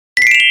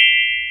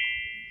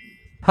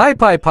Hi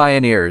Pi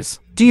Pioneers!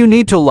 Do you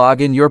need to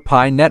log in your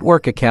Pi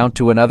network account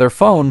to another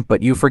phone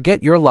but you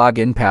forget your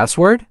login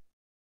password?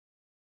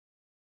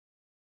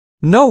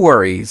 No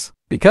worries,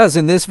 because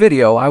in this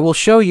video I will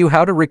show you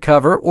how to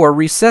recover or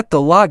reset the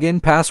login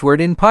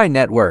password in Pi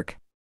network.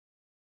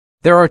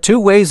 There are two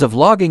ways of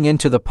logging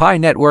into the Pi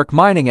network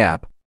mining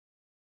app.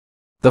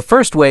 The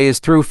first way is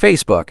through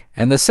Facebook,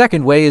 and the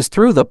second way is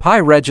through the Pi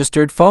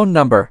registered phone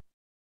number.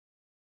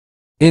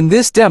 In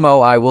this demo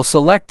I will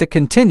select the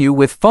Continue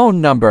with phone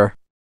number.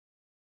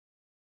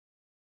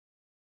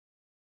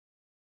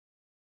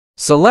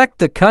 Select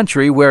the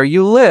country where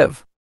you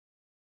live.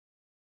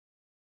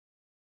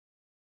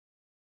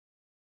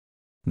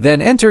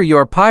 Then enter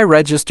your Pi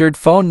registered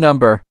phone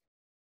number.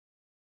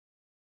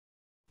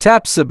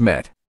 Tap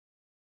Submit.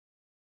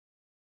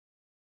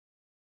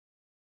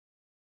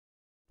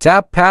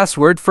 Tap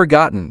Password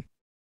Forgotten.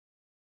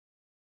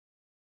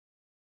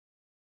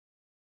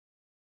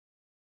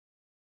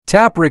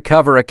 Tap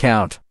Recover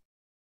Account.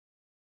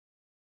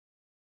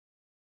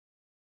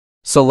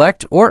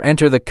 Select or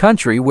enter the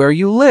country where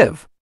you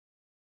live.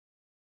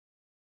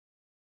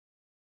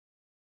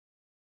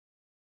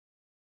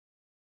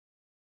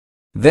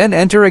 Then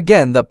enter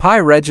again the Pi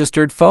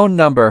registered phone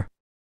number.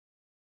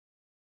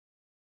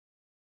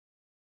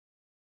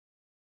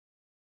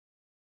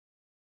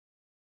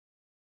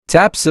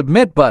 Tap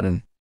Submit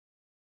button.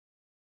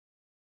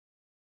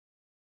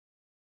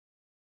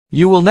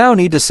 You will now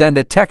need to send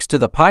a text to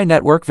the Pi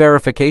Network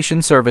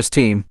Verification Service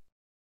team.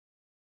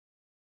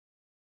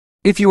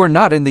 If you are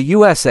not in the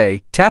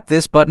USA, tap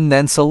this button,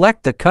 then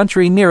select the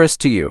country nearest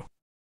to you.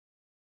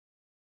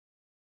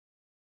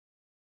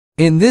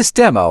 In this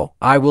demo,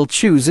 I will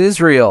choose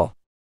Israel.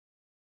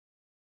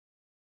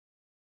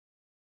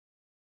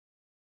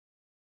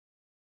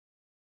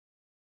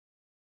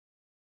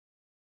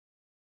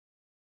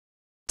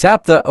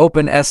 Tap the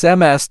Open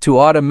SMS to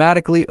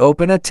automatically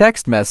open a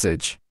text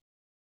message.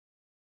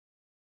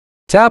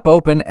 Tap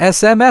Open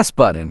SMS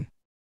button.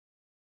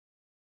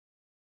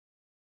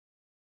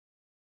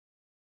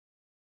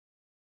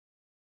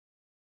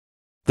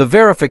 The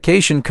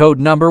verification code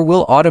number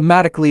will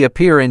automatically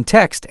appear in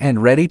text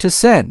and ready to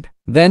send.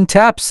 Then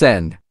tap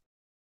Send.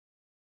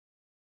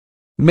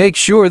 Make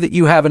sure that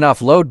you have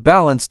enough load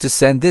balance to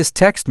send this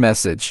text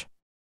message.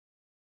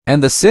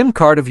 And the SIM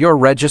card of your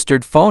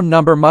registered phone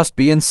number must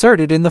be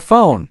inserted in the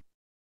phone.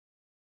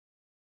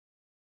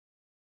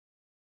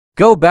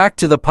 Go back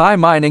to the Pi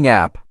Mining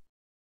app.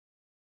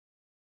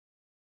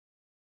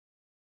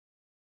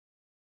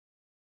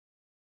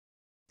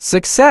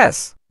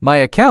 Success! My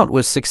account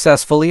was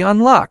successfully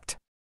unlocked.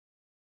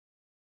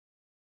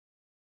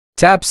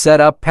 Tap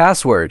Set Up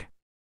Password.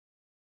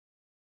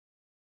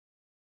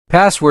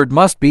 Password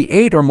must be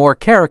 8 or more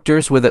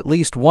characters with at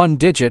least one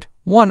digit,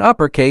 one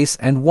uppercase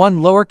and one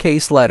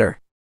lowercase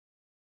letter.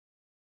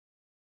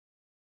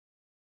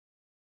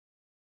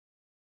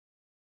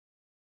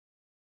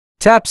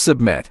 Tap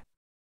Submit.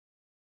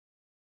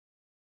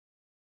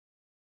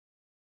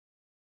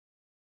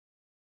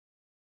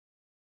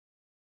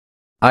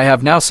 I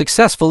have now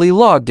successfully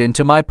logged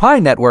into my Pi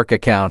network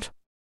account.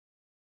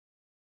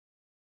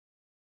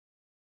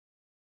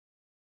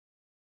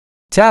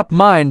 Tap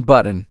Mine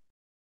button.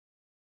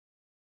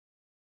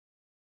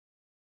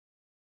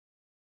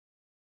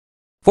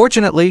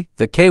 Fortunately,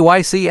 the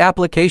KYC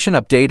application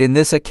update in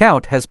this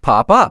account has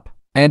popped up,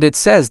 and it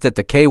says that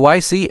the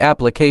KYC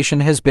application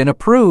has been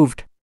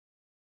approved.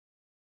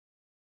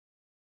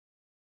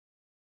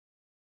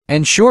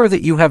 Ensure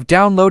that you have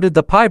downloaded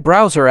the Pi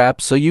browser app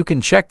so you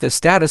can check the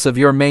status of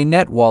your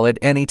Mainnet wallet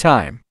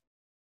anytime.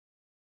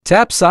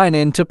 Tap Sign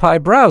in to Pi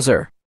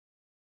browser.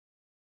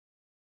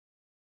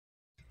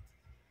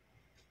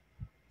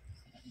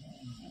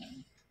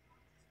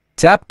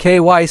 Tap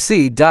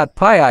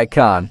KYC.Pi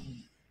icon.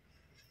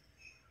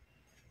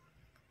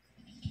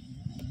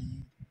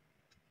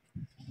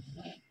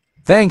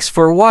 Thanks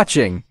for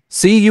watching.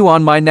 See you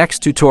on my next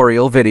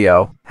tutorial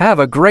video. Have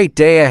a great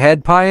day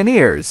ahead,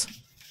 Pioneers!